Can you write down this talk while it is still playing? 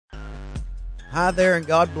Hi there and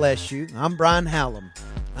God bless you. I'm Brian Hallam.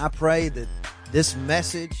 I pray that this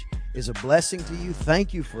message is a blessing to you.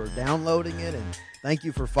 Thank you for downloading it, and thank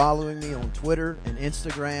you for following me on Twitter and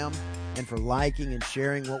Instagram and for liking and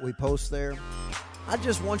sharing what we post there. I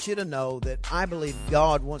just want you to know that I believe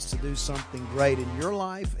God wants to do something great in your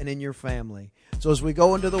life and in your family. So as we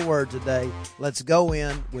go into the Word today, let's go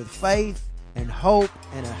in with faith and hope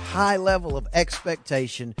and a high level of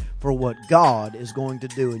expectation for what God is going to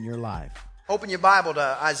do in your life. Open your Bible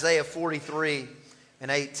to Isaiah 43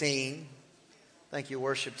 and 18. Thank you,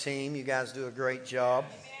 worship team. You guys do a great job.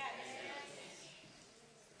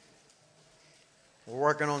 We're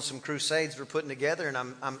working on some crusades we're putting together, and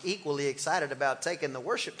I'm equally excited about taking the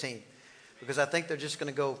worship team because I think they're just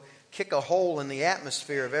going to go kick a hole in the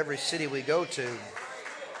atmosphere of every city we go to.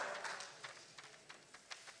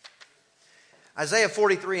 Isaiah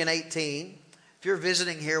 43 and 18. If you're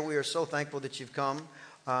visiting here, we are so thankful that you've come.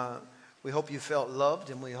 We hope you felt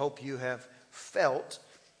loved, and we hope you have felt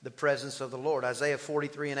the presence of the Lord. Isaiah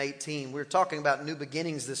 43 and 18. We're talking about new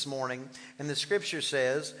beginnings this morning, and the scripture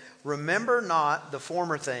says, "Remember not the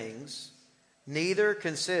former things, neither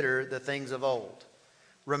consider the things of old."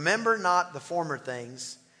 Remember not the former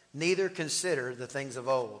things, neither consider the things of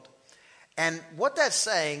old. And what that's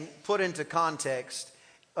saying, put into context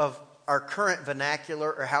of our current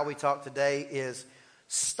vernacular or how we talk today, is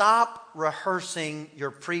stop rehearsing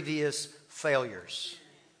your previous failures.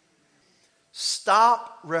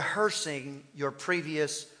 Stop rehearsing your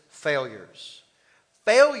previous failures.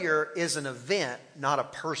 Failure is an event, not a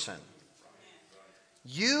person.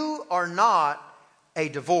 You are not a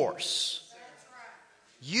divorce.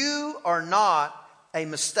 You are not a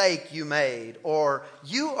mistake you made, or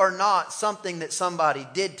you are not something that somebody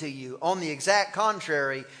did to you. On the exact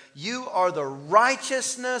contrary, you are the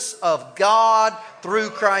righteousness of God through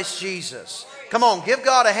Christ Jesus. Come on, give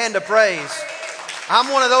God a hand of praise. I'm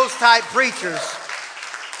one of those type preachers.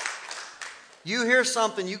 You hear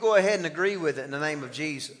something, you go ahead and agree with it in the name of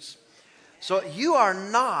Jesus. So you are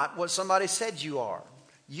not what somebody said you are.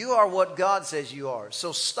 You are what God says you are.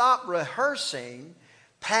 So stop rehearsing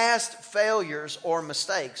past failures or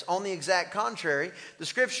mistakes. On the exact contrary, the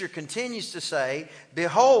scripture continues to say,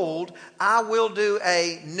 "Behold, I will do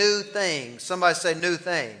a new thing." Somebody say new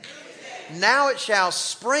thing. "Now it shall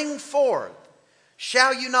spring forth.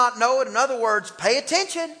 Shall you not know it?" In other words, pay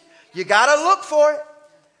attention. You got to look for it.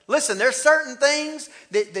 Listen, there's certain things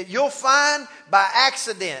that you'll find by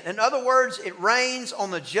accident. In other words, it rains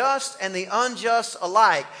on the just and the unjust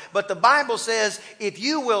alike. But the Bible says, if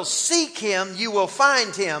you will seek Him, you will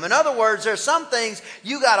find Him. In other words, there's some things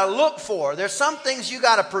you got to look for. There's some things you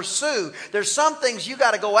got to pursue. There's some things you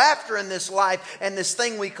got to go after in this life and this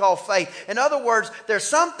thing we call faith. In other words, there's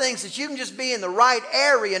some things that you can just be in the right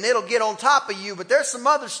area and it'll get on top of you. But there's some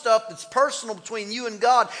other stuff that's personal between you and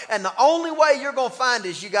God. And the only way you're going to find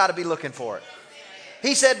is you got to be looking for it.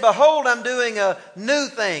 He said, "Behold, I'm doing a new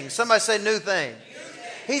thing." Somebody say new thing.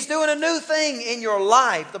 He's doing a new thing in your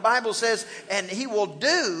life. The Bible says, and He will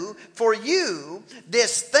do for you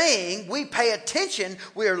this thing. We pay attention.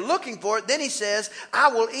 We are looking for it. Then He says, "I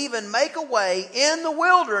will even make a way in the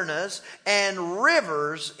wilderness and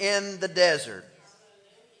rivers in the desert."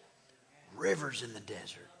 Rivers in the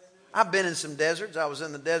desert. I've been in some deserts. I was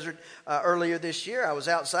in the desert earlier this year. I was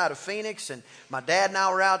outside of Phoenix, and my dad and I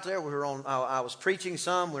were out there. We were on. I was preaching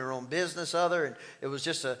some. We were on business other, and it was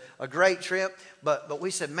just a great trip. But we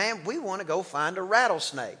said, man, we want to go find a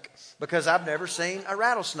rattlesnake because I've never seen a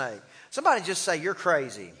rattlesnake. Somebody just say, "You're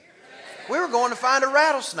crazy." We were going to find a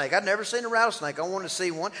rattlesnake. I'd never seen a rattlesnake. I wanted to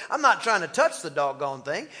see one. I'm not trying to touch the doggone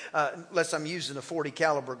thing, unless I'm using a 40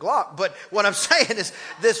 caliber Glock. But what I'm saying is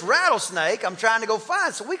this rattlesnake I'm trying to go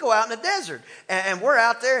find. So we go out in the desert and we're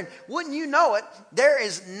out there, and wouldn't you know it, there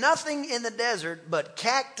is nothing in the desert but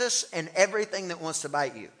cactus and everything that wants to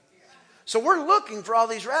bite you. So we're looking for all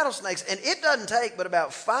these rattlesnakes, and it doesn't take but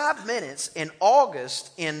about 5 minutes in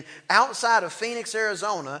August outside of Phoenix,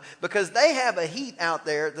 Arizona, because they have a heat out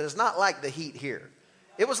there that is not like the heat here.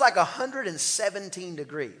 It was like 117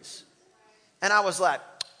 degrees. And I was like,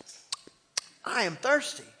 I am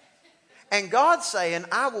thirsty. And God's saying,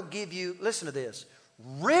 I will give you, listen to this,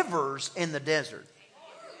 rivers in the desert.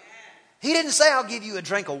 He didn't say I'll give you a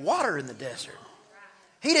drink of water in the desert.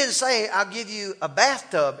 He didn't say, I'll give you a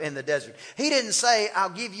bathtub in the desert. He didn't say,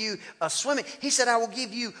 I'll give you a swimming. He said, I will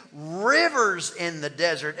give you rivers in the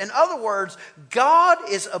desert. In other words, God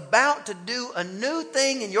is about to do a new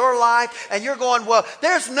thing in your life, and you're going, well,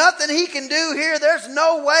 there's nothing He can do here. There's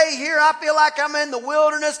no way here. I feel like I'm in the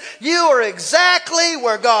wilderness. You are exactly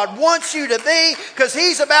where God wants you to be, because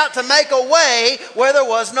He's about to make a way where there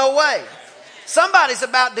was no way. Somebody's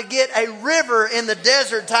about to get a river in the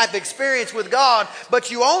desert type experience with God, but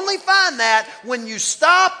you only find that when you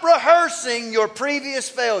stop rehearsing your previous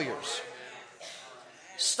failures.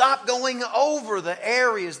 Stop going over the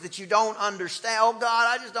areas that you don't understand. Oh God,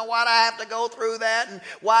 I just don't, why do I have to go through that? And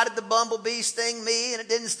why did the bumblebee sting me and it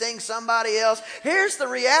didn't sting somebody else? Here's the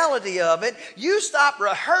reality of it. You stop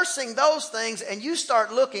rehearsing those things and you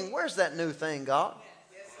start looking, where's that new thing, God?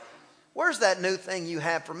 Where's that new thing you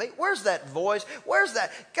have for me? Where's that voice? Where's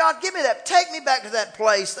that? God, give me that. Take me back to that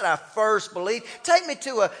place that I first believed. Take me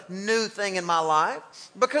to a new thing in my life.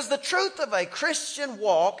 Because the truth of a Christian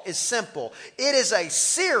walk is simple. It is a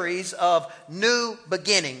series of new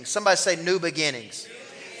beginnings. Somebody say new beginnings.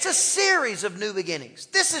 It's a series of new beginnings.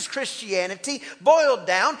 This is Christianity boiled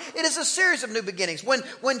down. It is a series of new beginnings.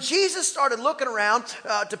 When Jesus started looking around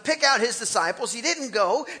to pick out his disciples, he didn't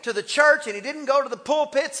go to the church and he didn't go to the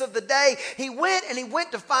pulpits of the day. He went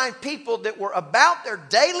to find people that were about their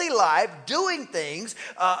daily life, doing things,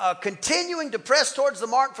 continuing to press towards the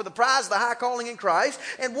mark for the prize of the high calling in Christ.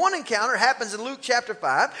 And one encounter happens in Luke chapter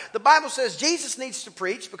 5. The Bible says Jesus needs to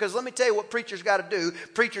preach, because let me tell you what preachers got to do.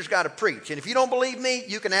 Preachers got to preach. And if you don't believe me,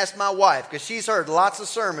 you can ask my wife, because she's heard lots of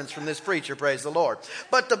sermons from this preacher, praise the Lord.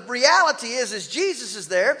 But the reality is Jesus is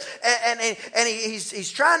there and he's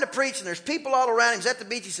trying to preach, and there's people all around him. He's at the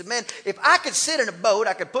beach. He said, man, if I could sit in a boat,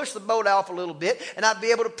 I could push the boat off a little bit and I'd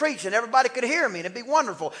be able to preach and everybody could hear me and it'd be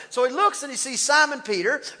wonderful. So he looks and he sees Simon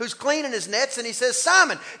Peter, who's cleaning his nets, and he says,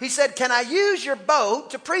 Simon, he said, can I use your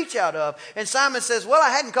boat to preach out of? And Simon says, well,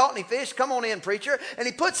 I hadn't caught any fish. Come on in, preacher. And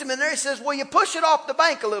he puts him in there. He says, well, you push it off the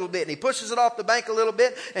bank a little bit. And he pushes it off the bank a little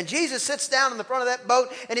bit. And Jesus sits down in the front of that boat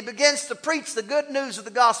and he begins to preach the good news of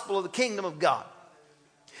the gospel of the kingdom of God.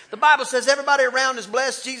 The Bible says everybody around is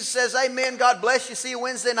blessed. Jesus says, amen, God bless you. See you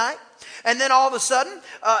Wednesday night. And then all of a sudden,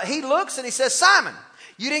 he looks and he says, Simon,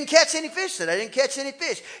 you didn't catch any fish today. I didn't catch any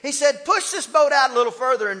fish. He said, push this boat out a little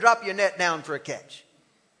further and drop your net down for a catch.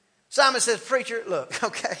 Simon says, preacher, look,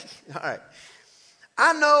 okay, all right.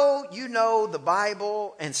 I know you know the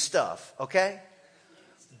Bible and stuff, okay?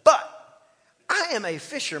 But I am a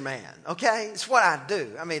fisherman, okay? It's what I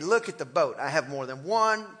do. I mean, look at the boat. I have more than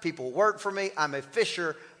one. People work for me. I'm a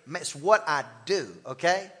fisherman. It's what I do,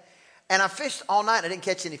 okay? And I fished all night. I didn't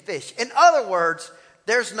catch any fish. In other words,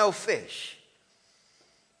 there's no fish.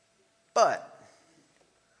 But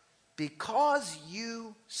because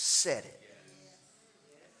you said it.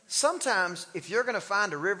 Sometimes if you're going to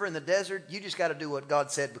find a river in the desert, you just got to do what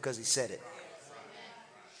God said because he said it.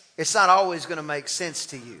 It's not always going to make sense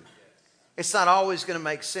to you. It's not always going to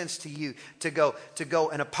make sense to you to go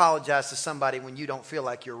and apologize to somebody when you don't feel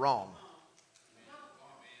like you're wrong.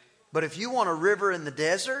 But if you want a river in the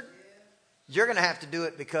desert, you're going to have to do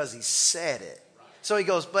it because he said it. So he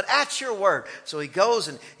goes, but at your word. So he goes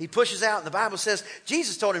and he pushes out. And the Bible says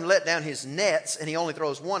Jesus told him to let down his nets, and he only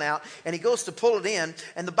throws one out. And he goes to pull it in.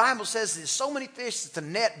 And the Bible says there's so many fish that the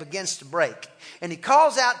net begins to break. And he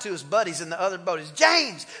calls out to his buddies in the other boat. He's,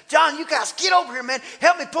 James, John, you guys get over here, man.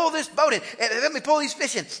 Help me pull this boat in. Help me pull these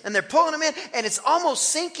fish in. And they're pulling them in. And it's almost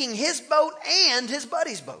sinking his boat and his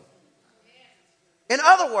buddy's boat. In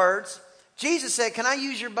other words, Jesus said, can I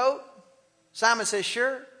use your boat? Simon says,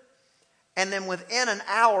 sure. And then within an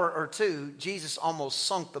hour or two, Jesus almost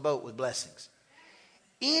sunk the boat with blessings.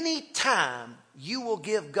 Anytime you will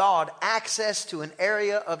give God access to an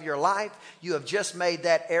area of your life, you have just made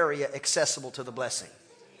that area accessible to the blessing.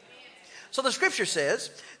 So the scripture says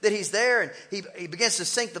that he's there and he begins to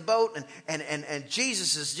sink the boat and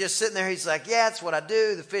Jesus is just sitting there. He's like, yeah, that's what I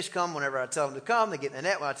do. The fish come whenever I tell them to come. They get in the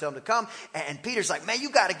net when I tell them to come. And Peter's like, man,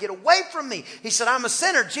 you got to get away from me. He said, I'm a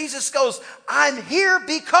sinner. Jesus goes, I'm here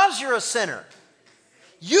because you're a sinner.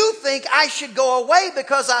 You think I should go away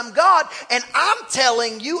because I'm God, and I'm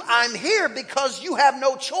telling you I'm here because you have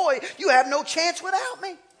no choice. You have no chance without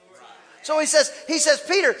me. So he says,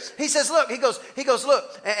 Peter, he says, look, he goes,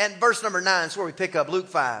 look, and verse number 9 is where we pick up Luke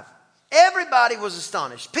 5. Everybody was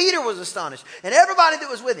astonished. Peter was astonished, and everybody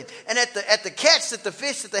that was with him. And at the catch that the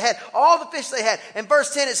fish that they had, all the fish they had. In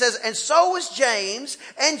verse 10 it says, and so was James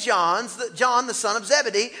and John, the son of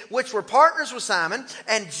Zebedee, which were partners with Simon.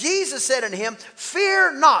 And Jesus said unto him,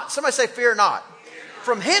 fear not. Somebody say, fear not.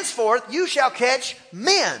 From henceforth you shall catch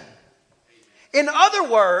men. In other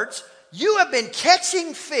words, you have been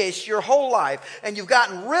catching fish your whole life and you've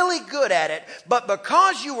gotten really good at it. But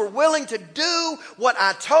because you were willing to do what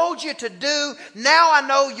I told you to do, now I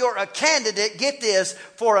know you're a candidate, get this,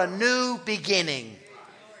 for a new beginning.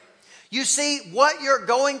 You see, what you're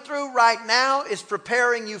going through right now is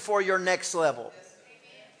preparing you for your next level.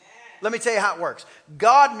 Let me tell you how it works.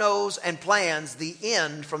 God knows and plans the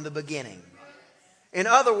end from the beginning. In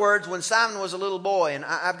other words, when Simon was a little boy, and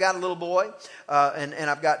I've got a little boy, and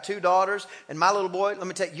I've got 2 daughters, and my little boy, let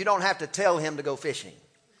me tell you, you don't have to tell him to go fishing.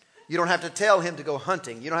 You don't have to tell him to go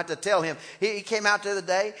hunting. You don't have to tell him. He came out the other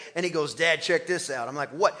day, and he goes, Dad, check this out. I'm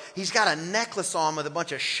like, what? He's got a necklace on with a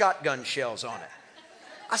bunch of shotgun shells on it.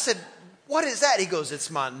 I said, what is that? He goes, it's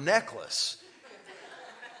my necklace.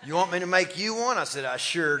 You want me to make you one? I said, I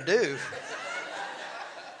sure do.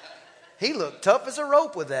 He looked tough as a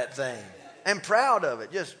rope with that thing and proud of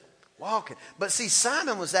it, just walking. But see,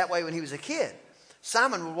 Simon was that way when he was a kid.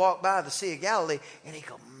 Simon would walk by the Sea of Galilee, and he'd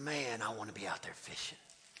go, man, I want to be out there fishing.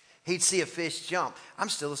 He'd see a fish jump. I'm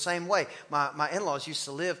still the same way. My in-laws used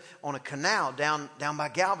to live on a canal down by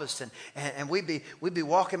Galveston. And we'd be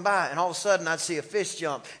walking by, and all of a sudden I'd see a fish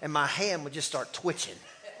jump, and my hand would just start twitching.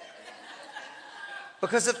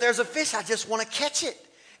 Because if there's a fish, I just want to catch it.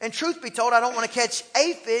 And truth be told, I don't want to catch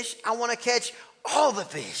a fish. I want to catch all the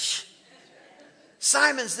fish.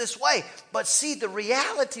 Simon's this way. But see, the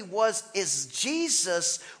reality is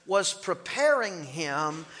Jesus was preparing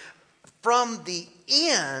him from the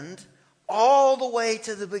end all the way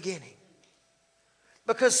to the beginning.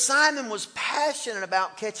 Because Simon was passionate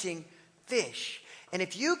about catching fish. And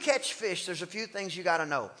if you catch fish, there's a few things you got to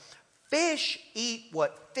know. Fish eat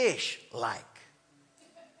what fish like.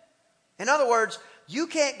 In other words, you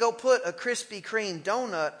can't go put a Krispy Kreme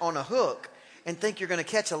donut on a hook and think you're going to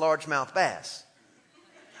catch a largemouth bass.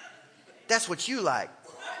 That's what you like.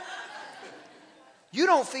 You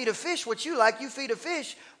don't feed a fish what you like. You feed a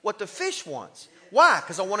fish what the fish wants. Why?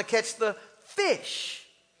 Because I want to catch the fish.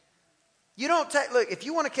 You don't take, look, if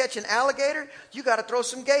you want to catch an alligator, you got to throw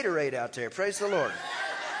some Gatorade out there. Praise the Lord.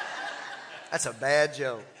 That's a bad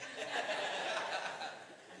joke.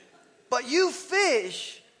 But you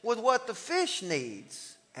fish with what the fish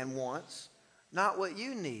needs and wants, not what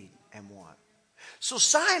you need and want. So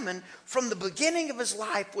Simon, from the beginning of his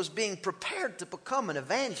life, was being prepared to become an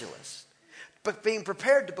evangelist, but being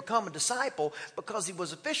prepared to become a disciple because he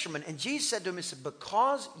was a fisherman. And Jesus said to him, he said,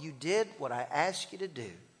 because you did what I asked you to do,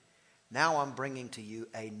 now I'm bringing to you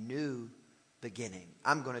a new beginning.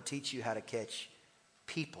 I'm going to teach you how to catch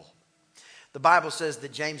people. The Bible says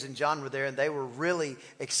that James and John were there, and they were really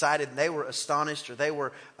excited, and they were astonished, or they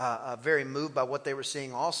were very moved by what they were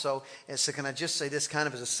seeing also. And so can I just say this kind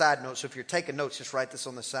of as a side note? So if you're taking notes, just write this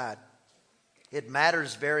on the side. It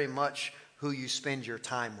matters very much who you spend your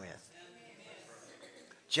time with.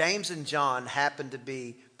 James and John happened to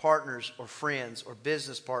be partners or friends or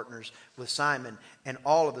business partners with Simon. And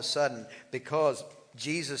all of a sudden, because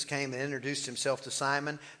Jesus came and introduced himself to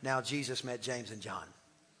Simon, now Jesus met James and John.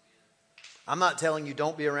 I'm not telling you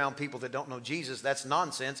don't be around people that don't know Jesus. That's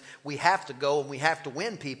nonsense. We have to go and we have to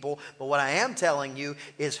win people. But what I am telling you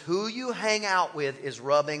is who you hang out with is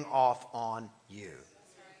rubbing off on you.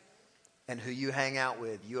 And who you hang out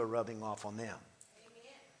with, you are rubbing off on them.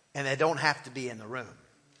 And they don't have to be in the room.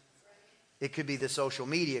 It could be the social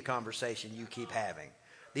media conversation you keep having.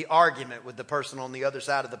 The argument with the person on the other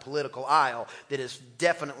side of the political aisle that is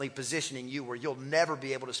definitely positioning you where you'll never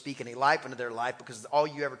be able to speak any life into their life because all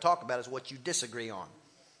you ever talk about is what you disagree on.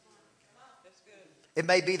 It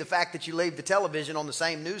may be the fact that you leave the television on the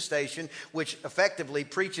same news station, which effectively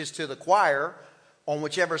preaches to the choir on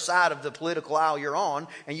whichever side of the political aisle you're on,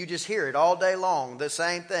 and you just hear it all day long, the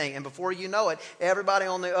same thing. And before you know it, everybody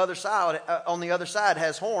on the other side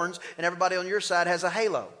has horns, and everybody on your side has a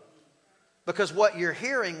halo. Because what you're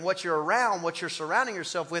hearing, what you're around, what you're surrounding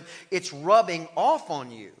yourself with, it's rubbing off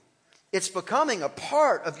on you. It's becoming a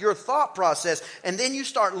part of your thought process. And then you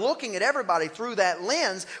start looking at everybody through that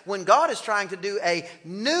lens when God is trying to do a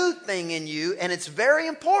new thing in you. And it's very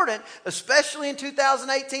important, especially in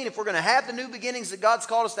 2018, if we're going to have the new beginnings that God's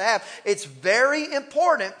called us to have, it's very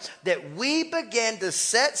important that we begin to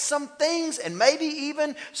set some things and maybe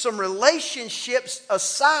even some relationships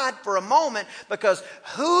aside for a moment, because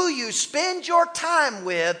who you spend your time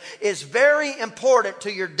with is very important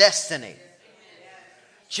to your destiny.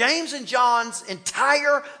 James and John's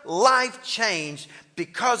entire life changed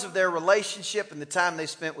because of their relationship and the time they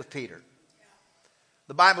spent with Peter.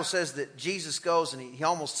 The Bible says that Jesus goes and he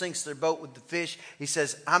almost sinks their boat with the fish. He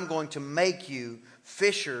says, I'm going to make you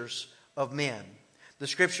fishers of men. The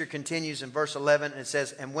scripture continues in verse 11 and it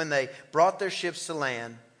says, and when they brought their ships to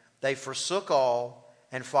land, they forsook all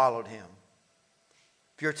and followed him.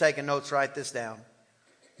 If you're taking notes, write this down.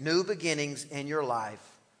 New beginnings in your life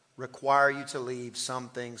require you to leave some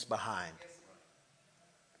things behind.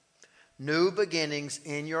 New beginnings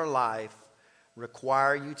in your life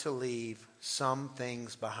require you to leave some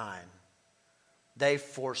things behind. They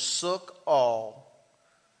forsook all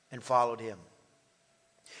and followed him.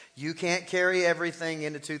 You can't carry everything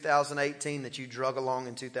into 2018 that you drug along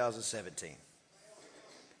in 2017.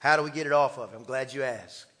 How do we get it off of? I'm glad you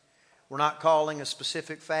asked. We're not calling a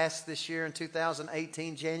specific fast this year in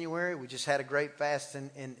 2018, January. We just had a great fast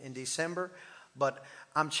in December. But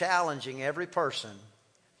I'm challenging every person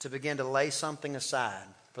to begin to lay something aside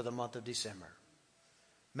for the month of December.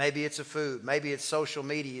 Maybe it's a food. Maybe it's social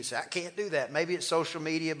media. You say, I can't do that. Maybe it's social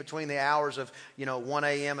media between the hours of 1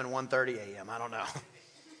 a.m. and 1:30 a.m. I don't know.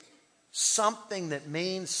 Something that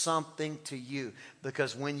means something to you.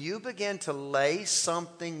 Because when you begin to lay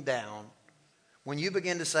something down, when you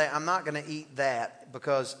begin to say, I'm not going to eat that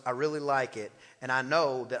because I really like it, and I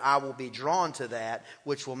know that I will be drawn to that,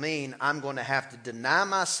 which will mean I'm going to have to deny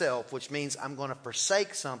myself, which means I'm going to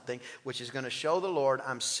forsake something, which is going to show the Lord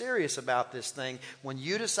I'm serious about this thing. When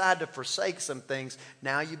you decide to forsake some things,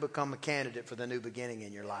 now you become a candidate for the new beginning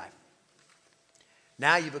in your life.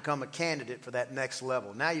 Now you become a candidate for that next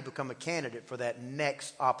level. Now you become a candidate for that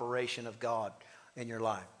next operation of God in your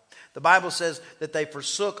life. The Bible says that they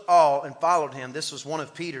forsook all and followed him. This was one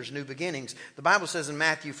of Peter's new beginnings. The Bible says in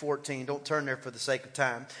Matthew 14, don't turn there for the sake of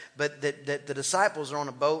time, but that the disciples are on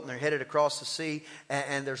a boat and they're headed across the sea,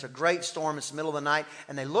 and there's a great storm. It's the middle of the night,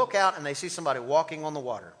 and they look out and they see somebody walking on the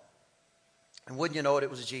water. And wouldn't you know it, it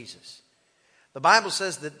was Jesus. The Bible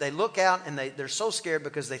says that they look out and they're so scared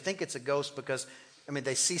because they think it's a ghost because,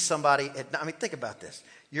 they see somebody. Think about this.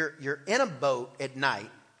 You're in a boat at night.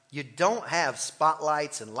 You don't have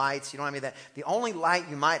spotlights and lights. You don't have any of that. The only light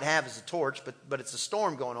you might have is a torch, but it's a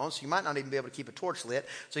storm going on, so you might not even be able to keep a torch lit.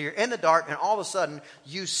 So you're in the dark, and all of a sudden,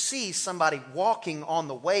 you see somebody walking on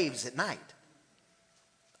the waves at night.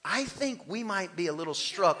 I think we might be a little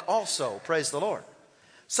struck also, praise the Lord.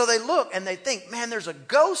 So they look and they think, man, there's a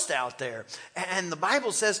ghost out there. And the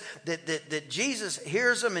Bible says that Jesus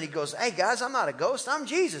hears them and he goes, hey guys, I'm not a ghost. I'm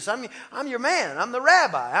Jesus. I'm your man. I'm the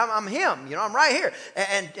rabbi. I'm him. I'm right here.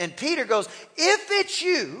 And Peter goes, if it's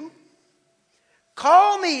you,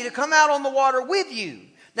 call me to come out on the water with you.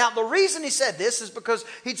 Now, the reason he said this is because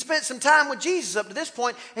he'd spent some time with Jesus up to this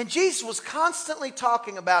point, and Jesus was constantly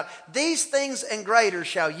talking about these things and greater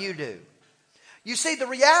shall you do. You see, the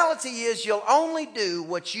reality is you'll only do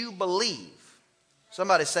what you believe.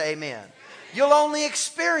 Somebody say amen. You'll only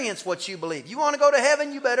experience what you believe. You want to go to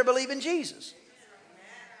heaven, you better believe in Jesus.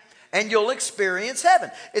 And you'll experience heaven.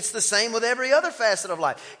 It's the same with every other facet of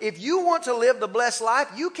life. If you want to live the blessed life,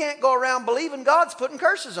 you can't go around believing God's putting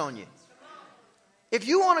curses on you. If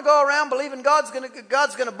you want to go around believing God's going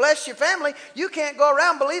to bless your family, you can't go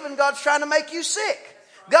around believing God's trying to make you sick.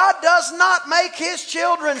 God does not make his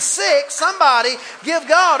children sick. Somebody give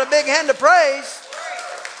God a big hand of praise.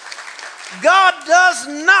 God does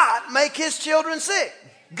not make his children sick.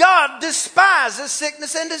 God despises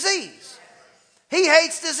sickness and disease. He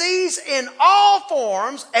hates disease in all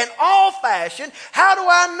forms and all fashion. How do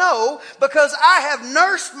I know? Because I have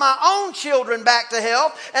nursed my own children back to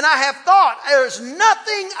health, and I have thought there's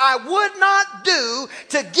nothing I would not do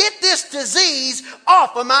to get this disease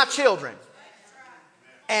off of my children.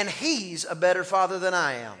 And he's a better father than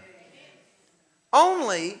I am.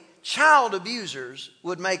 Only child abusers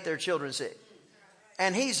would make their children sick.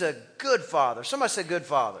 And he's a good father. Somebody say good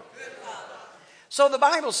father. Good father. So the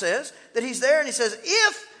Bible says that he's there and he says,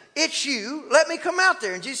 if it's you, let me come out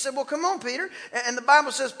there. And Jesus said, well, come on, Peter. And the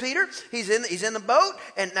Bible says, Peter, he's in the boat.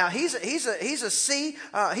 And now he's a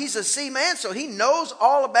sea man. So he knows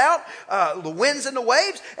all about the winds and the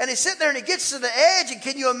waves. And he's sitting there and he gets to the edge. And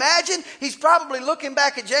can you imagine? He's probably looking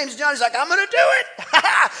back at James and John. He's like, I'm going to do it.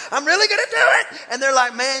 I'm really going to do it. And they're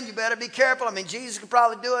like, man, you better be careful. Jesus could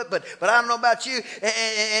probably do it, but I don't know about you.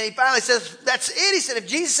 And he finally says, that's it. He said, if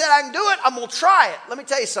Jesus said I can do it, I'm going to try it. Let me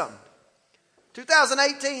tell you something.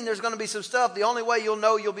 2018, there's going to be some stuff. The only way you'll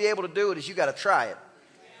know you'll be able to do it is you got to try it.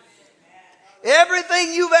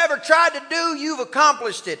 Everything you've ever tried to do, you've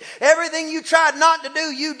accomplished it. Everything you tried not to do,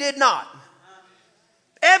 you did not.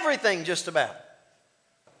 Everything just about.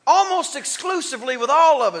 Almost exclusively with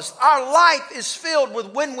all of us, our life is filled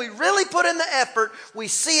with when we really put in the effort, we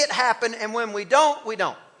see it happen, and when we don't, we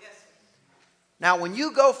don't. Now, when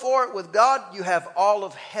you go for it with God, you have all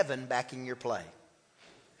of heaven backing your play.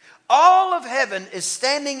 All of heaven is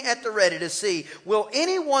standing at the ready to see, will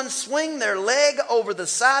anyone swing their leg over the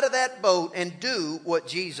side of that boat and do what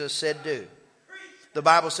Jesus said do? The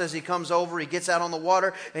Bible says he comes over, he gets out on the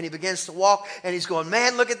water, and he begins to walk, and he's going,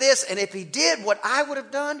 man, look at this. And if he did what I would have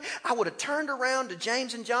done, I would have turned around to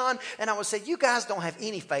James and John, and I would say, you guys don't have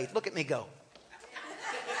any faith. Look at me go.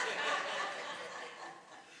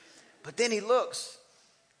 But then he looks,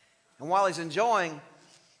 and while he's enjoying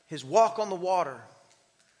his walk on the water,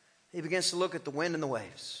 he begins to look at the wind and the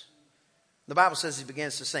waves. The Bible says he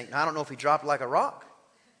begins to sink. Now, I don't know if he dropped like a rock.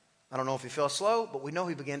 I don't know if he fell slow, but we know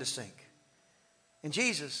he began to sink. And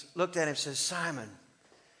Jesus looked at him and says, Simon,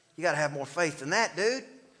 you got to have more faith than that, dude.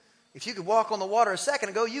 If you could walk on the water a second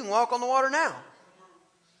ago, you can walk on the water now.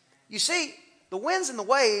 You see, the winds and the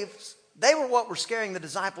waves, they were what were scaring the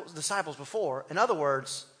disciples before. In other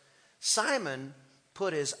words, Simon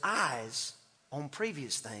put his eyes on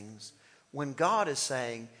previous things when God is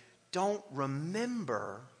saying, don't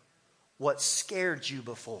remember what scared you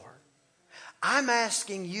before. I'm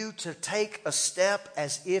asking you to take a step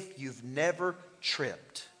as if you've never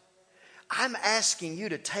tripped. I'm asking you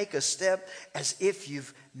to take a step as if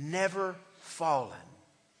you've never fallen.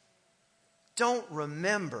 Don't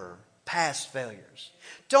remember past failures.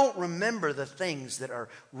 Don't remember the things that are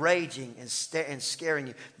raging and scaring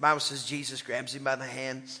you. The Bible says Jesus grabs him by the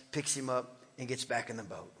hand, picks him up, and gets back in the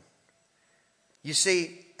boat. You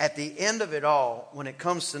see, at the end of it all, when it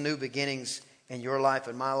comes to new beginnings in your life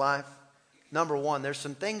and my life, number one, there's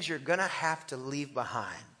some things you're going to have to leave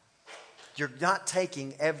behind. You're not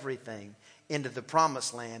taking everything into the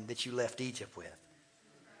promised land that you left Egypt with.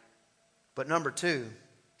 But number two,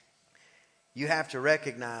 you have to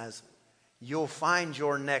recognize you'll find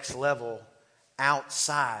your next level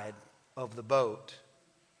outside of the boat,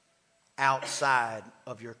 outside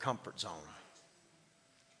of your comfort zone.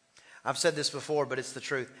 I've said this before, but it's the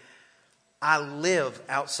truth. I live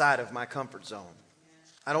outside of my comfort zone.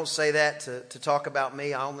 I don't say that to talk about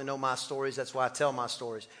me. I only know my stories. That's why I tell my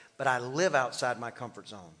stories. But I live outside my comfort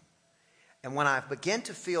zone. And when I begin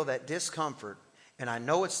to feel that discomfort, and I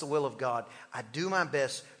know it's the will of God, I do my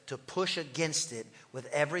best to push against it with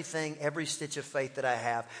everything, every stitch of faith that I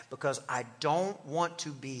have, because I don't want to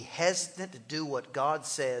be hesitant to do what God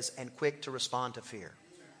says and quick to respond to fear.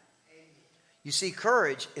 You see,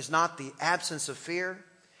 courage is not the absence of fear.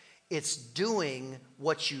 It's doing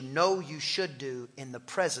what you know you should do in the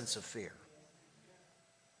presence of fear.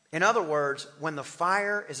 In other words, when the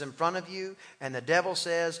fire is in front of you and the devil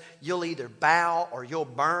says you'll either bow or you'll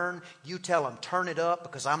burn, you tell him, turn it up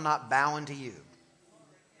because I'm not bowing to you.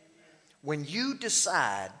 When you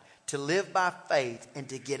decide to live by faith and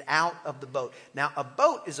to get out of the boat. Now, a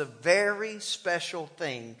boat is a very special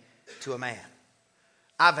thing to a man.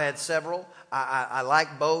 I've had several. I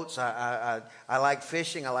like boats. I like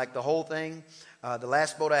fishing. I like the whole thing. The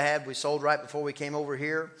last boat I had, we sold right before we came over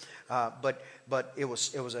here. But it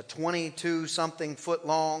was a 22-something foot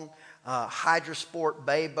long Hydrosport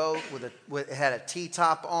bay boat it had a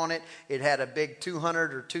T-top on it. It had a big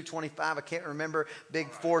 200 or 225, I can't remember, big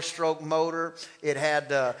 4-stroke motor. It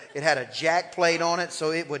had a jack plate on it, so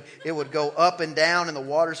it would go up and down in the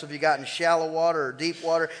water. So if you got in shallow water or deep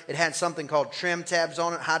water, it had something called trim tabs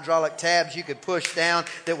on it, hydraulic tabs you could push down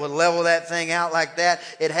that would level that thing out like that.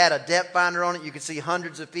 It had a depth finder on it. You could see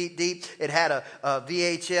hundreds of feet deep. It had a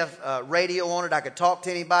VHF radio on it. I could talk to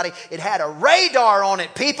anybody. It had a radar on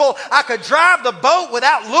it, people. I could drive the boat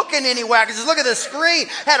without looking anywhere. I could just look at the screen.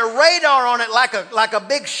 Had a radar on it like a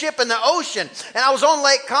big ship in the ocean. And I was on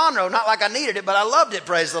Lake Conroe. Not like I needed it, but I loved it,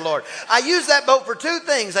 praise the Lord. I used that boat for two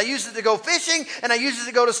things. I used it to go fishing, and I used it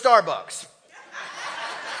to go to Starbucks.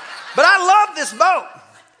 But I loved this boat.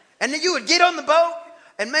 And then you would get on the boat,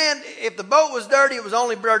 and man, if the boat was dirty, it was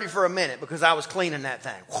only dirty for a minute because I was cleaning that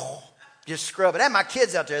thing. Just scrub it. I had my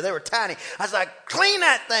kids out there. They were tiny. I was like, clean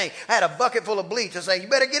that thing. I had a bucket full of bleach. I was like, you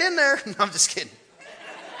better get in there. No, I'm just kidding.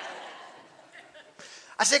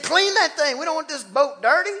 I said, clean that thing. We don't want this boat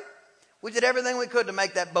dirty. We did everything we could to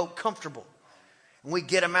make that boat comfortable. And we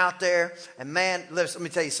get them out there. And man, let me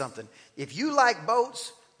tell you something. If you like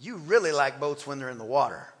boats, you really like boats when they're in the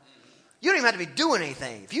water. You don't even have to be doing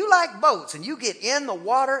anything. If you like boats and you get in the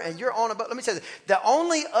water and you're on a boat, let me tell you, the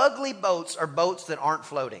only ugly boats are boats that aren't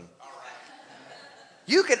floating.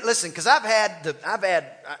 You can listen, because I've had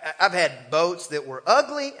boats that were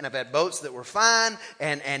ugly, and I've had boats that were fine,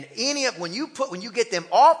 and when you get them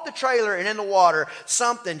off the trailer and in the water,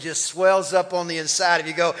 something just swells up on the inside of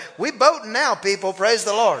you. Go, we boating now, people. Praise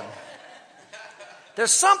the Lord.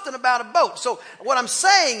 There's something about a boat. So what I'm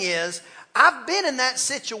saying is, I've been in that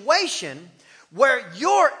situation where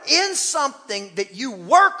you're in something that you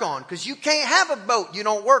work on, because you can't have a boat you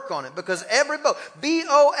don't work on it, because every boat,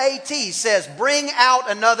 B-O-A-T, says bring out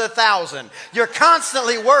another 1,000. You're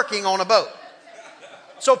constantly working on a boat.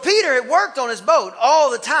 So Peter had worked on his boat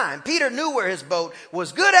all the time. Peter knew where his boat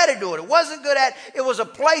was good at it, do it. It wasn't good at it. It was a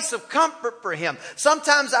place of comfort for him.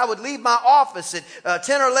 Sometimes I would leave my office at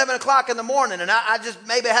 10 or 11 o'clock in the morning, and I just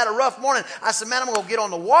maybe had a rough morning. I said, man, I'm going to get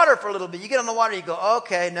on the water for a little bit. You get on the water, you go,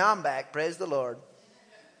 okay, now I'm back. Praise the Lord.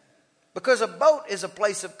 Because a boat is a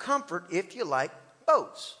place of comfort if you like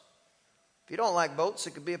boats. If you don't like boats,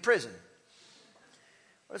 it could be a prison.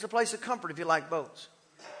 or it's a place of comfort if you like boats.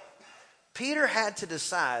 Peter had to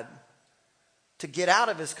decide to get out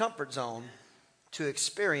of his comfort zone to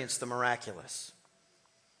experience the miraculous.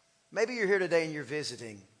 Maybe you're here today and you're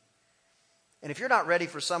visiting. And if you're not ready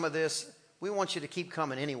for some of this, we want you to keep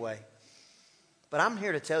coming anyway. But I'm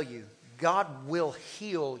here to tell you, God will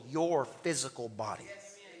heal your physical body.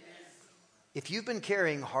 If you've been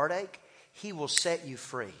carrying heartache, He will set you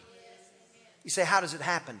free. You say, how does it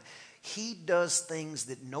happen? He does things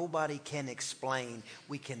that nobody can explain.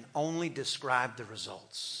 We can only describe the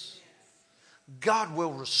results. God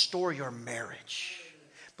will restore your marriage,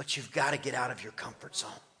 but you've got to get out of your comfort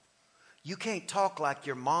zone. You can't talk like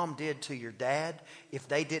your mom did to your dad if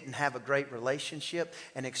they didn't have a great relationship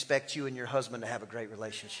and expect you and your husband to have a great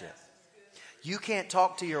relationship. You can't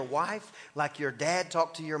talk to your wife like your dad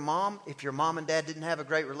talked to your mom if your mom and dad didn't have a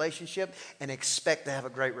great relationship and expect to have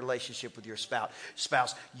a great relationship with your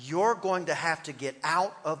spouse. You're going to have to get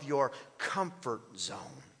out of your comfort zone.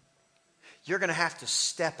 You're going to have to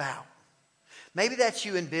step out. Maybe that's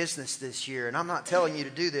you in business this year, and I'm not telling you to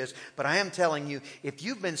do this, but I am telling you, if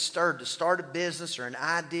you've been stirred to start a business or an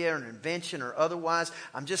idea or an invention or otherwise,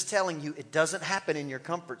 I'm just telling you, it doesn't happen in your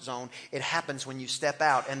comfort zone. It happens when you step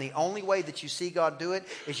out, and the only way that you see God do it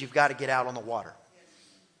is you've got to get out on the water.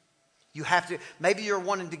 You have to. Maybe you're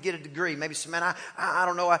wanting to get a degree. Maybe say, man, I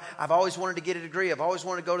don't know. I've always wanted to get a degree. I've always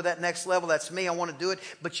wanted to go to that next level. That's me. I want to do it.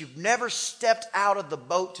 But you've never stepped out of the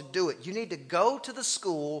boat to do it. You need to go to the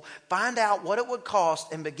school, find out what it would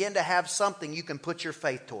cost, and begin to have something you can put your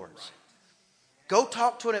faith towards. Go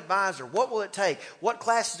talk to an advisor. What will it take? What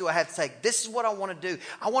classes do I have to take? This is what I want to do.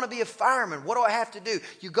 I want to be a fireman. What do I have to do?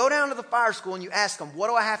 You go down to the fire school and you ask them, what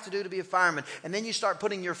do I have to do to be a fireman? And then you start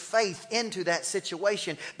putting your faith into that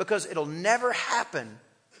situation because it'll never happen.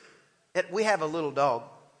 We have a little dog.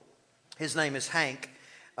 His name is Hank.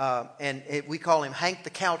 We call him Hank the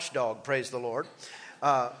Couch Dog, praise the Lord.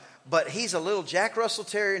 But he's a little Jack Russell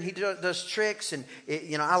Terrier, and he does tricks, and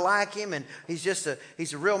I like him, and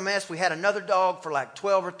he's a real mess. We had another dog for like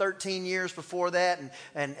 12 or 13 years before that,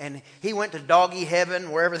 and he went to doggy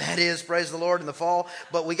heaven, wherever that is, praise the Lord, in the fall.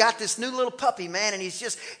 But we got this new little puppy, man, and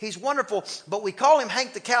he's wonderful. But we call him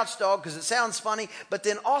Hank the Couch Dog because it sounds funny, but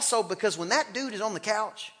then also because when that dude is on the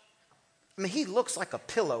couch, I mean, he looks like a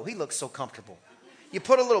pillow. He looks so comfortable. You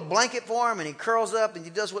put a little blanket for him and he curls up and he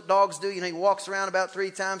does what dogs do. He walks around about 3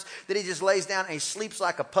 times. Then he just lays down and he sleeps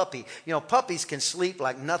like a puppy. Puppies can sleep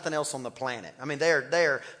like nothing else on the planet. I mean,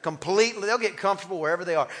 they're completely, they'll get comfortable wherever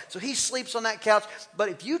they are. So he sleeps on that couch. But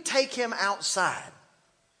if you take him outside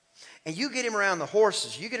and you get him around the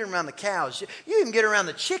horses, you get him around the cows, you even get around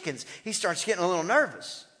the chickens, he starts getting a little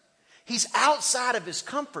nervous. He's outside of his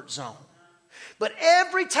comfort zone. But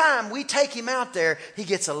every time we take him out there, he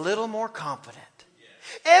gets a little more confident.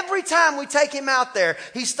 Every time we take him out there,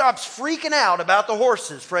 he stops freaking out about the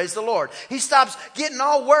horses, praise the Lord. He stops getting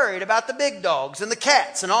all worried about the big dogs and the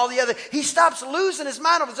cats and all the other. He stops losing his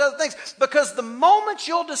mind over those other things, because the moment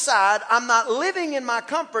you'll decide I'm not living in my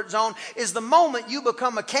comfort zone is the moment you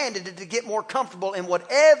become a candidate to get more comfortable in what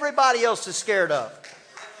everybody else is scared of.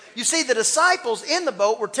 You see, the disciples in the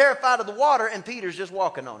boat were terrified of the water, and Peter's just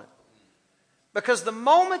walking on it. Because the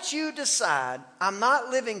moment you decide I'm not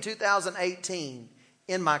living 2018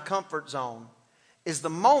 in my comfort zone is the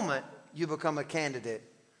moment you become a candidate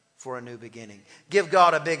for a new beginning. Give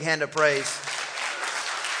God a big hand of praise.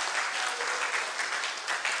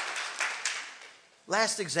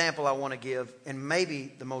 Last example I want to give, and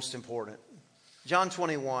maybe the most important. John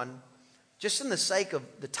 21, just in the sake of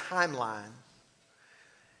the timeline.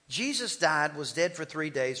 Jesus died, was dead for 3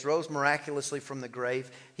 days, rose miraculously from the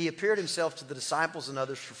grave. He appeared himself to the disciples and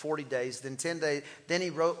others for 40 days. Then 10 days, then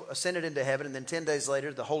he ascended into heaven, and then 10 days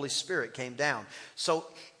later, the Holy Spirit came down. So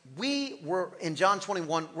we were, in John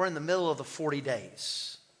 21, we're in the middle of the 40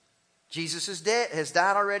 days. Jesus is dead, has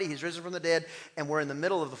died already, he's risen from the dead, and we're in the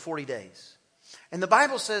middle of the 40 days. And the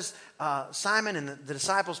Bible says, Simon and the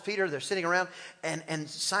disciples, Peter, they're sitting around, and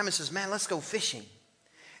Simon says, man, let's go fishing.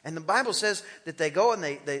 And the Bible says that they go and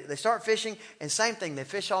they start fishing, and same thing, they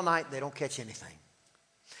fish all night, they don't catch anything.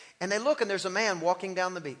 And they look, and there's a man walking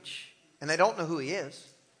down the beach, and they don't know who he is.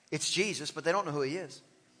 It's Jesus, but they don't know who he is.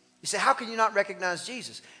 You say, how can you not recognize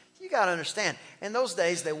Jesus? You got to understand, in those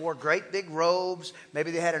days they wore great big robes, maybe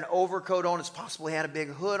they had an overcoat on, it's possible he had a big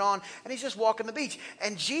hood on, and he's just walking the beach.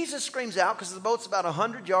 And Jesus screams out, because the boat's about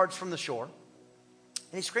 100 yards from the shore,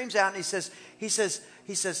 and he screams out and he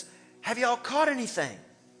says, have y'all caught anything?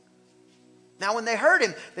 Now, when they heard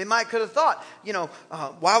him, they could have thought,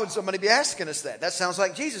 why would somebody be asking us that? That sounds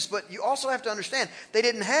like Jesus. But you also have to understand, they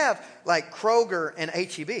didn't have Kroger and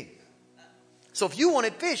H-E-B. So if you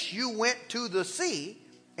wanted fish, you went to the sea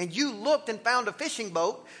and you looked and found a fishing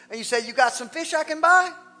boat and you said, you got some fish I can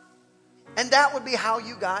buy? And that would be how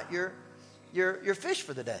you got your fish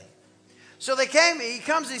for the day. So he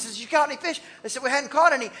comes and he says, you caught any fish? They said, we hadn't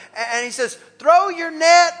caught any. And he says, throw your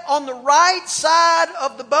net on the right side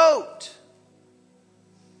of the boat.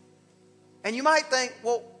 And you might think,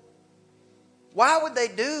 well, why would they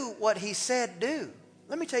do what he said do?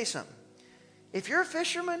 Let me tell you something. If you're a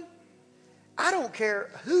fisherman, I don't care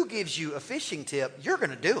who gives you a fishing tip, you're going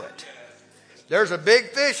to do it. There's a big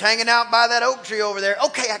fish hanging out by that oak tree over there.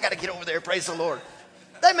 Okay, I got to get over there, praise the Lord.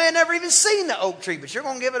 They may have never even seen the oak tree, but you're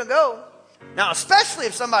going to give it a go. Now, especially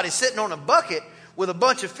if somebody's sitting on a bucket with a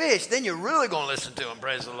bunch of fish, then you're really going to listen to them,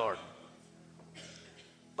 praise the Lord.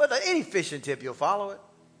 But any fishing tip, you'll follow it.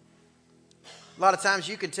 A lot of times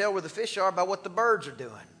you can tell where the fish are by what the birds are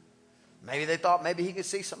doing. Maybe they thought maybe he could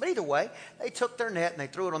see something. But either way, they took their net and they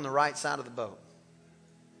threw it on the right side of the boat.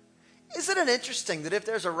 Isn't it interesting that if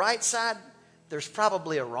there's a right side, there's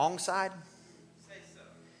probably a wrong side?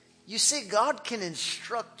 You see, God can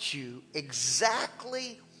instruct you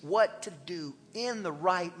exactly what to do in the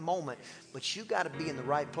right moment, but you got to be in the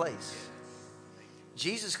right place.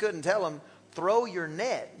 Jesus couldn't tell him, throw your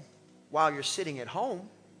net while you're sitting at home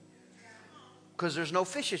because there's no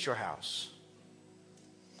fish at your house.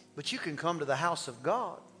 But you can come to the house of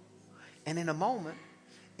God and in a moment,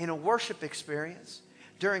 in a worship experience,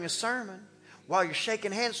 during a sermon, while you're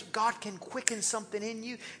shaking hands, God can quicken something in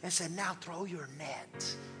you and say, now throw your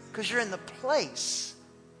net. Because you're in the place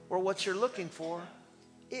where what you're looking for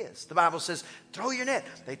is. The Bible says, throw your net.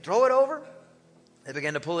 They throw it over. They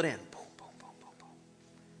begin to pull it in. Boom, boom, boom, boom, boom.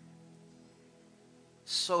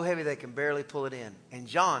 So heavy they can barely pull it in. And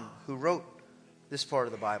John, who wrote this part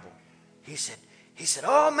of the Bible, he said,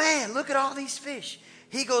 oh man, look at all these fish.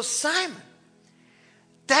 He goes, Simon,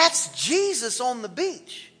 that's Jesus on the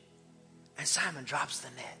beach. And Simon drops the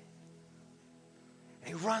net. And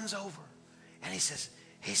he runs over. And he says,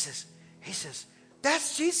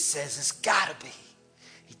 that's Jesus. Says it's gotta be.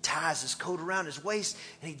 He ties his coat around his waist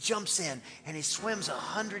and he jumps in and he swims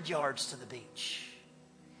 100 yards to the beach.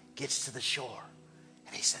 Gets to the shore.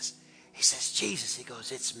 And he says, Jesus, he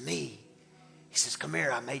goes, it's me. He says, come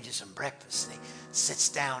here, I made you some breakfast. And he sits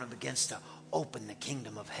down and begins to open the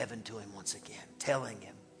kingdom of heaven to him once again, telling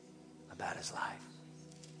him about his life.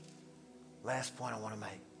 Last point I want to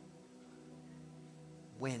make.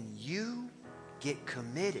 When you get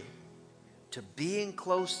committed to being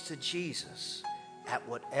close to Jesus at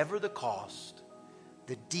whatever the cost,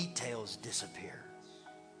 the details disappear.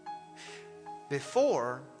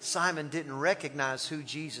 Before, Simon didn't recognize who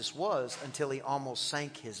Jesus was until he almost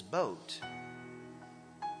sank his boat.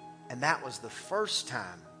 And that was the first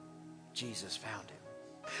time Jesus found him.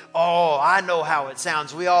 Oh, I know how it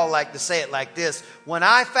sounds. We all like to say it like this. When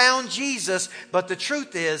I found Jesus, but the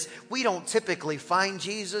truth is, we don't typically find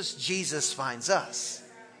Jesus. Jesus finds us.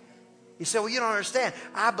 You say, well, you don't understand.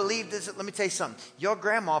 I believe this. Let me tell you something. Your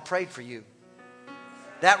grandma prayed for you.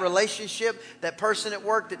 That relationship, that person at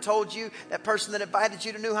work that told you, that person that invited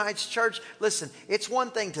you to New Heights Church. Listen, it's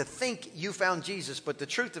one thing to think you found Jesus, but the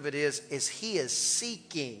truth of it is he is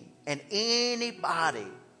seeking. And anybody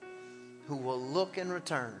who will look and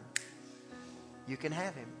return, you can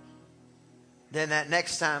have him. Then that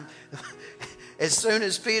next time, as soon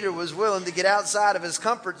as Peter was willing to get outside of his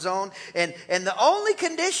comfort zone, and the only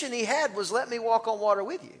condition he had was let me walk on water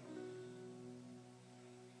with you.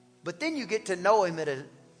 But then you get to know him at a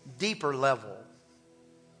deeper level.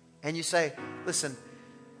 And you say, listen,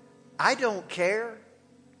 I don't care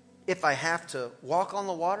if I have to walk on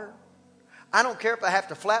the water. I don't care if I have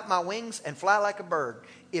to flap my wings and fly like a bird.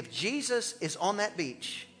 If Jesus is on that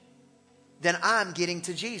beach, then I'm getting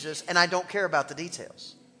to Jesus and I don't care about the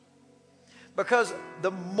details. Because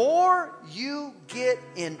the more you get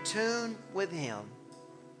in tune with him,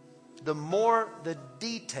 the more the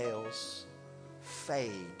details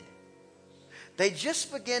fade. They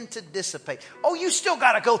just begin to dissipate. Oh, you still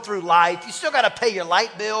got to go through life. You still got to pay your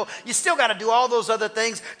light bill. You still got to do all those other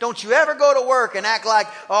things. Don't you ever go to work and act like,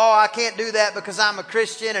 oh, I can't do that because I'm a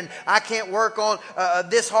Christian and I can't work on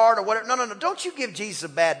this hard or whatever. No. Don't you give Jesus a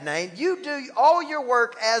bad name. You do all your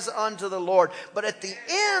work as unto the Lord. But at the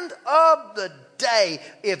end of the day,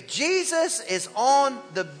 if Jesus is on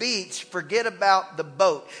the beach, forget about the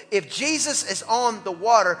boat. If Jesus is on the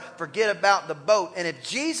water, forget about the boat. And if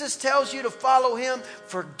Jesus tells you to follow him,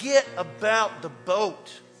 forget about the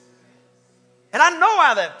boat. And I know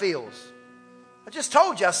how that feels. I just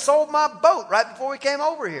told you I sold my boat right before we came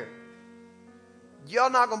over here. Y'all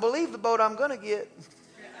not going to believe the boat I'm going to get.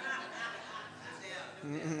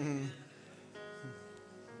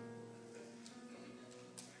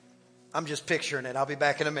 I'm just picturing it. I'll be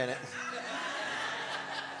back in a minute.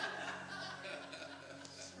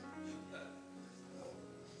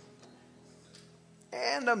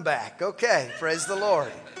 And I'm back. Okay, praise the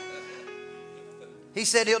Lord. He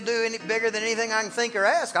said he'll do any bigger than anything I can think or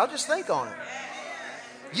ask. I'll just think on it.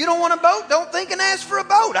 You don't want a boat? Don't think and ask for a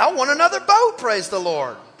boat. I want another boat, praise the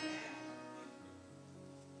Lord.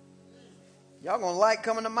 Y'all going to like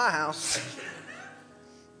coming to my house.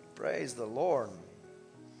 Praise the Lord.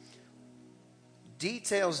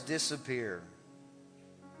 Details disappear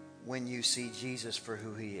when you see Jesus for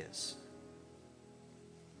who he is.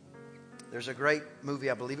 There's a great movie,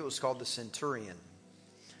 I believe it was called The Centurion.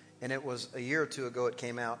 And it was a year or two ago it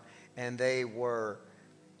came out. And it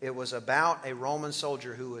was about a Roman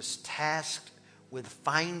soldier who was tasked with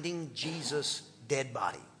finding Jesus' dead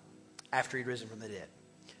body after he'd risen from the dead.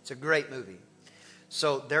 It's a great movie.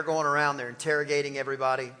 So they're going around, they're interrogating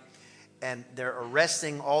everybody. And they're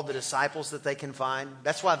arresting all the disciples that they can find.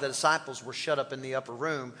 That's why the disciples were shut up in the upper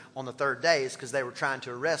room on the third day, is because they were trying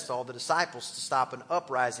to arrest all the disciples to stop an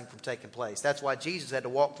uprising from taking place. That's why Jesus had to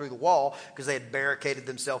walk through the wall, because they had barricaded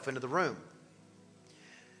themselves into the room.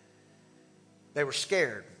 They were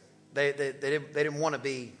scared. They didn't want to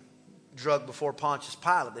be drugged before Pontius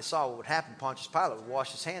Pilate. They saw what would happen. Pontius Pilate would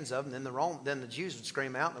wash his hands of them, and then the Jews would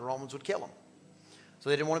scream out, and the Romans would kill them.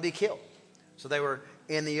 So they didn't want to be killed. So they were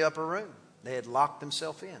in the upper room. They had locked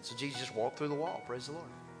themselves in. So Jesus just walked through the wall. Praise the Lord.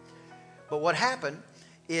 But what happened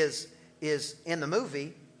is in the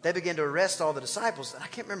movie, they began to arrest all the disciples. And I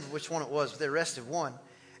can't remember which one it was, but they arrested one.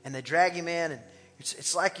 And they drag him in. And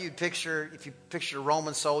it's like you'd picture, if you picture a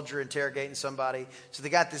Roman soldier interrogating somebody. So they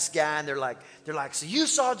got this guy, and they're like, so you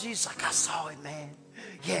saw Jesus? Like, I saw him, man.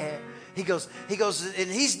 Yeah. He goes,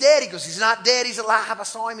 and he's dead. He goes, he's not dead. He's alive. I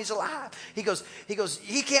saw him. He's alive. He goes,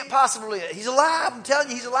 he can't possibly, he's alive. I'm telling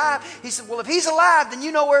you, he's alive. He said, well, if he's alive, then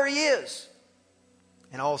you know where he is.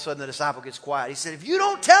 And all of a sudden the disciple gets quiet. He said, if you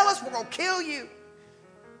don't tell us, we're going to kill you.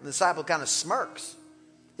 And the disciple kind of smirks.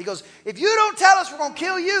 He goes, if you don't tell us, we're going to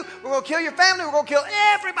kill you. We're going to kill your family. We're going to kill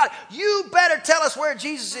everybody. You better tell us where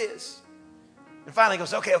Jesus is. And finally he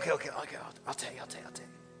goes, okay. I'll tell you.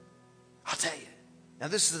 I'll tell you. Now,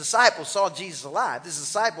 this is the disciple who saw Jesus alive. This is the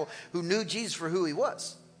disciple who knew Jesus for who he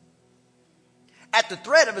was. At the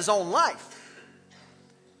threat of his own life.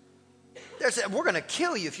 They said, we're going to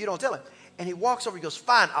kill you if you don't tell him. And he walks over, he goes,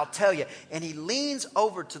 fine, I'll tell you. And he leans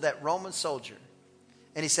over to that Roman soldier.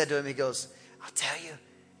 And he said to him, he goes, I'll tell you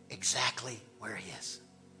exactly where he is.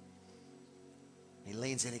 He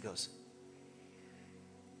leans in, he goes,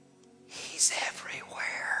 he's everywhere.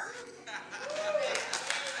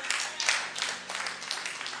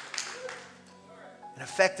 And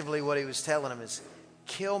effectively what he was telling him is,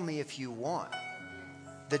 kill me if you want.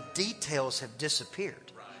 The details have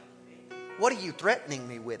disappeared. What are you threatening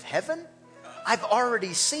me with? Heaven? I've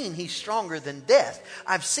already seen he's stronger than death.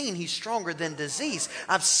 I've seen he's stronger than disease.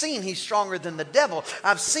 I've seen he's stronger than the devil.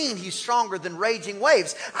 I've seen he's stronger than raging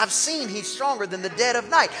waves. I've seen he's stronger than the dead of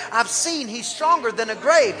night. I've seen he's stronger than a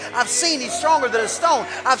grave. I've seen he's stronger than a stone.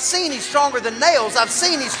 I've seen he's stronger than nails. I've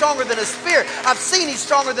seen he's stronger than a spear. I've seen he's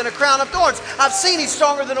stronger than a crown of thorns. I've seen he's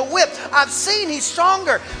stronger than a whip. I've seen he's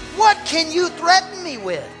stronger. What can you threaten me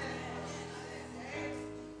with?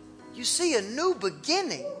 You see, a new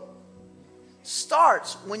beginning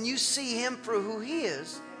starts when you see him for who he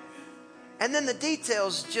is. And then the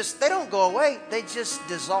details they don't go away. They just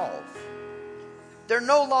dissolve. They're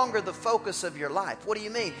no longer the focus of your life. What do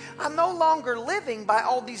you mean? I'm no longer living by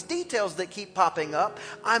all these details that keep popping up.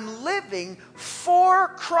 I'm living for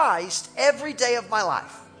Christ every day of my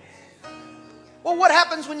life. Well, what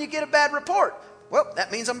happens when you get a bad report? Well,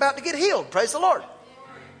 that means I'm about to get healed. Praise the Lord.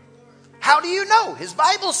 How do you know? His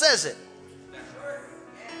Bible says it.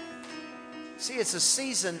 See, it's a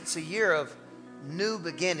season, it's a year of new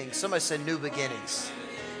beginnings. Somebody said new beginnings.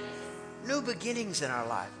 New beginnings in our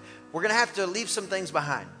life. We're going to have to leave some things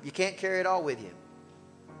behind. You can't carry it all with you.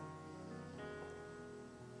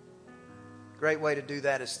 Great way to do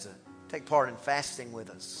that is to take part in fasting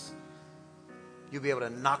with us. You'll be able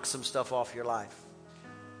to knock some stuff off your life.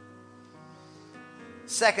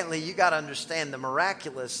 Secondly, you got to understand the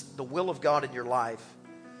miraculous, the will of God in your life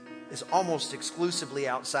is almost exclusively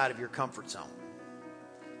outside of your comfort zone.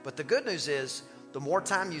 But the good news is, the more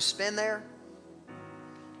time you spend there,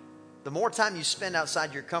 the more time you spend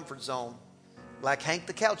outside your comfort zone, like Hank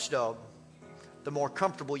the couch dog, the more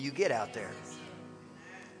comfortable you get out there.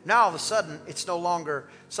 Now all of a sudden, it's no longer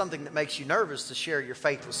something that makes you nervous to share your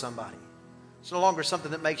faith with somebody. It's no longer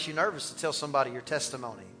something that makes you nervous to tell somebody your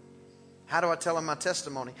testimony. How do I tell them my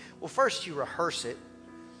testimony? Well, first you rehearse it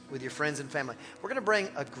with your friends and family. We're going to bring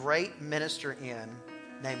a great minister in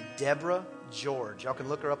named Deborah George. Y'all can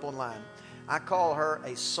look her up online. I call her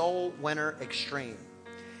a Soul Winner Extreme.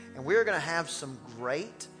 And we're going to have some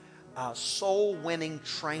great soul winning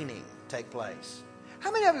training take place.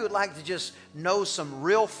 How many of you would like to just know some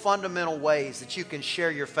real fundamental ways that you can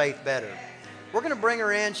share your faith better? We're going to bring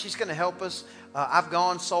her in. She's going to help us. I've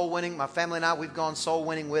gone soul winning. My family and I, we've gone soul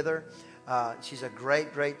winning with her. She's a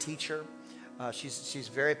great, great teacher. She's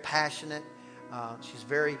very passionate. She's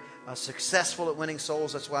very successful at winning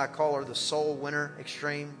souls. That's why I call her the Soul Winner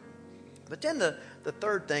Extreme. But then the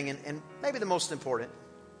third thing, and maybe the most important,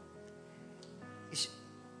 is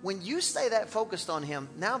when you stay that focused on Him,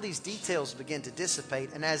 now these details begin to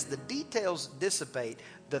dissipate. And as the details dissipate,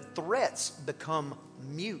 the threats become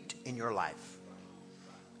mute in your life.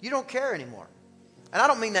 You don't care anymore. And I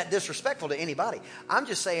don't mean that disrespectful to anybody. I'm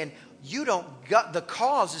just saying the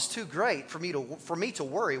cause is too great for me to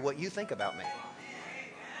worry what you think about me.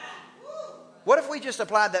 What if we just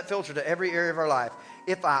applied that filter to every area of our life?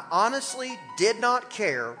 If I honestly did not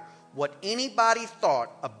care what anybody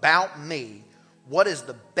thought about me, what is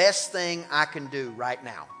the best thing I can do right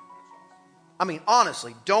now? I mean,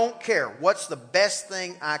 honestly, don't care. What's the best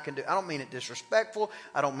thing I can do? I don't mean it disrespectful.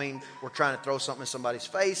 I don't mean we're trying to throw something in somebody's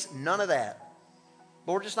face. None of that.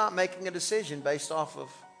 But we're just not making a decision based off of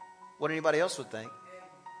what anybody else would think.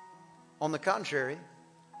 On the contrary,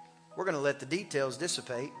 we're going to let the details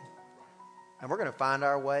dissipate, and we're going to find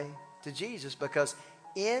our way to Jesus, because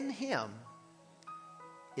in Him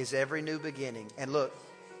is every new beginning. And look,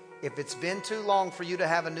 if it's been too long for you to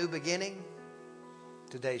have a new beginning,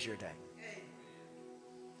 today's your day.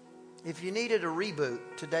 If you needed a reboot,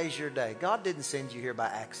 today's your day. God didn't send you here by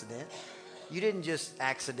accident. You didn't just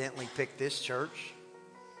accidentally pick this church.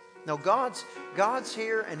 No, God's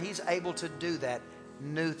here, and He's able to do that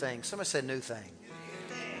new thing. Somebody said new thing.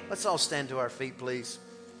 Let's all stand to our feet, please.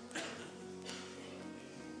 I'm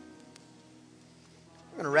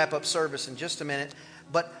going to wrap up service in just a minute.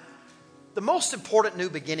 But the most important new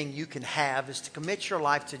beginning you can have is to commit your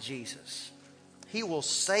life to Jesus. He will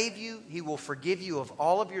save you. He will forgive you of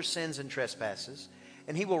all of your sins and trespasses.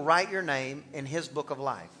 And He will write your name in His book of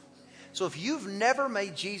life. So if you've never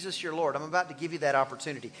made Jesus your Lord, I'm about to give you that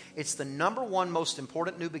opportunity. It's the number one most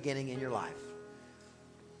important new beginning in your life.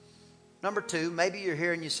 Number two, maybe you're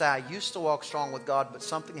here and you say, I used to walk strong with God, but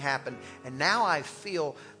something happened, and now I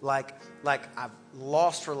feel like I've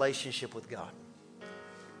lost relationship with God.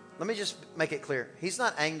 Let me just make it clear. He's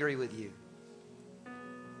not angry with you.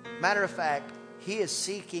 Matter of fact, He is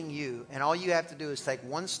seeking you, and all you have to do is take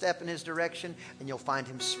one step in His direction, and you'll find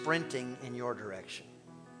Him sprinting in your direction.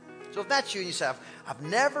 So if that's you and you say, I've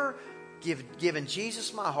never given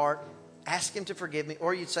Jesus my heart, ask Him to forgive me.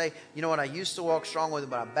 Or you'd say, you know what, I used to walk strong with Him,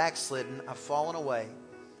 but I've backslidden, I've fallen away.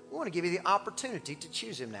 We want to give you the opportunity to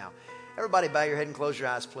choose Him now. Everybody bow your head and close your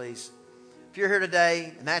eyes, please. If you're here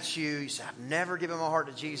today and that's you say, I've never given my heart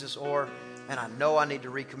to Jesus, and I know I need to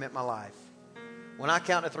recommit my life. When I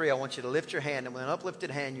count to 3, I want you to lift your hand. And with an uplifted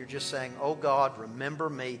hand, you're just saying, oh God, remember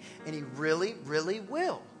me. And He really, really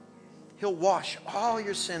will. He'll wash all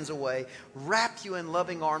your sins away, wrap you in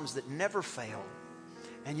loving arms that never fail.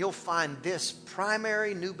 And you'll find this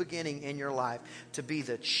primary new beginning in your life to be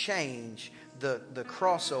the change, the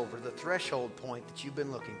crossover, the threshold point that you've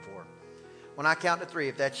been looking for. When I count to 3,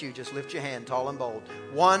 if that's you, just lift your hand tall and bold.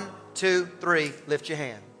 1, 2, 3, lift your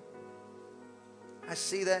hand. I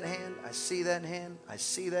see that hand. I see that hand. I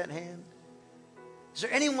see that hand. Is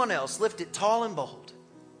there anyone else? Lift it tall and bold.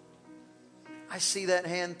 I see that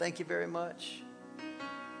hand. Thank you very much.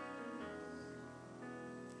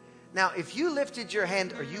 Now, if you lifted your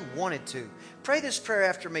hand or you wanted to, pray this prayer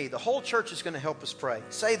after me. The whole church is going to help us pray.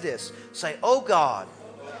 Say this. Say, oh God,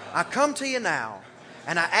 I come to you now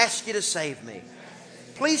and I ask you to save me.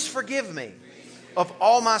 Please forgive me of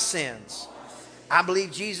all my sins. I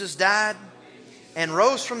believe Jesus died and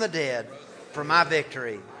rose from the dead for my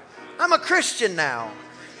victory. I'm a Christian now,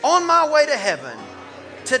 on my way to heaven.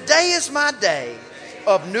 Today is my day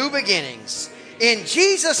of new beginnings. In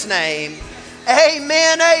Jesus' name,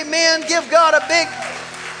 amen, amen. Give God a big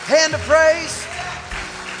hand of praise.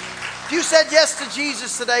 If you said yes to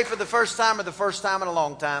Jesus today for the first time or the first time in a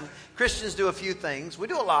long time, Christians do a few things. We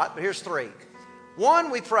do a lot, but here's 3.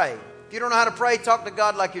 1, we pray. If you don't know how to pray, talk to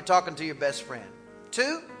God like you're talking to your best friend.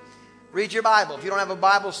 2, read your Bible. If you don't have a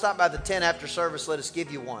Bible, stop by the tent after service. Let us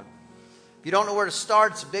give you one. If you don't know where to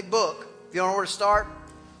start, it's a big book. If you don't know where to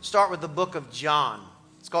start with the book of John.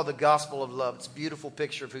 It's called the Gospel of Love. It's a beautiful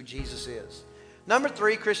picture of who Jesus is. Number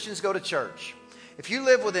 3, Christians go to church. If you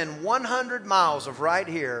live within 100 miles of right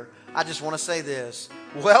here, I just want to say this.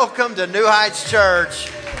 Welcome to New Heights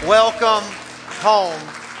Church. Welcome home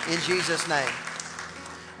in Jesus' name.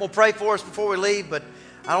 We'll pray for us before we leave, but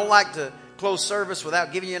I don't like to close service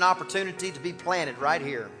without giving you an opportunity to be planted right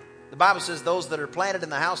here. The Bible says those that are planted in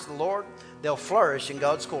the house of the Lord, they'll flourish in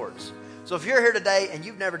God's courts. So if you're here today and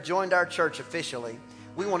you've never joined our church officially,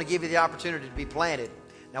 we want to give you the opportunity to be planted.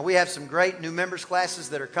 Now, we have some great new members classes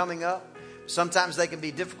that are coming up. Sometimes they can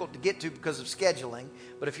be difficult to get to because of scheduling.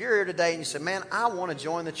 But if you're here today and you say, man, I want to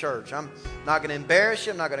join the church. I'm not going to embarrass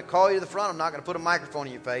you. I'm not going to call you to the front. I'm not going to put a microphone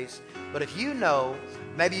in your face. But if you know,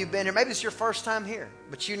 maybe you've been here, maybe it's your first time here,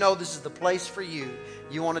 but you know this is the place for you.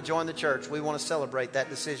 You want to join the church. We want to celebrate that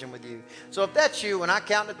decision with you. So if that's you, when I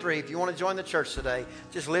count to 3, if you want to join the church today,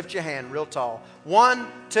 just lift your hand real tall. 1,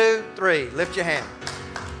 2, 3. Lift your hand.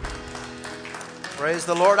 Praise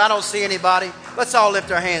the Lord. I don't see anybody. Let's all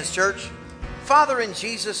lift our hands, church. Father, in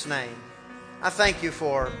Jesus' name, I thank you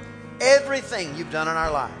for everything you've done in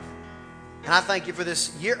our life. And I thank you for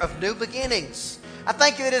this year of new beginnings. I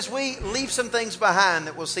thank you that as we leave some things behind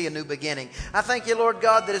that we'll see a new beginning. I thank you, Lord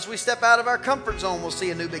God, that as we step out of our comfort zone, we'll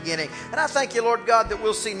see a new beginning. And I thank you, Lord God, that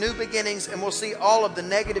we'll see new beginnings and we'll see all of the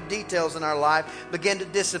negative details in our life begin to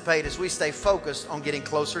dissipate as we stay focused on getting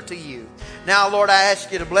closer to you. Now, Lord, I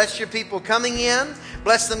ask you to bless your people coming in,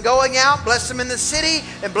 bless them going out, bless them in the city,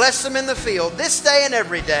 and bless them in the field this day and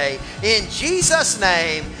every day. In Jesus'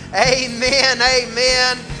 name, amen,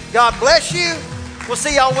 amen. God bless you. We'll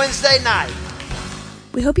see y'all Wednesday night.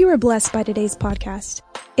 We hope you were blessed by today's podcast.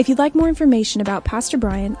 If you'd like more information about Pastor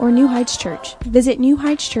Brian or New Heights Church, visit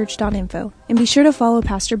newheightschurch.info and be sure to follow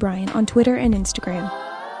Pastor Brian on Twitter and Instagram.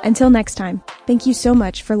 Until next time, thank you so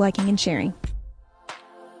much for liking and sharing.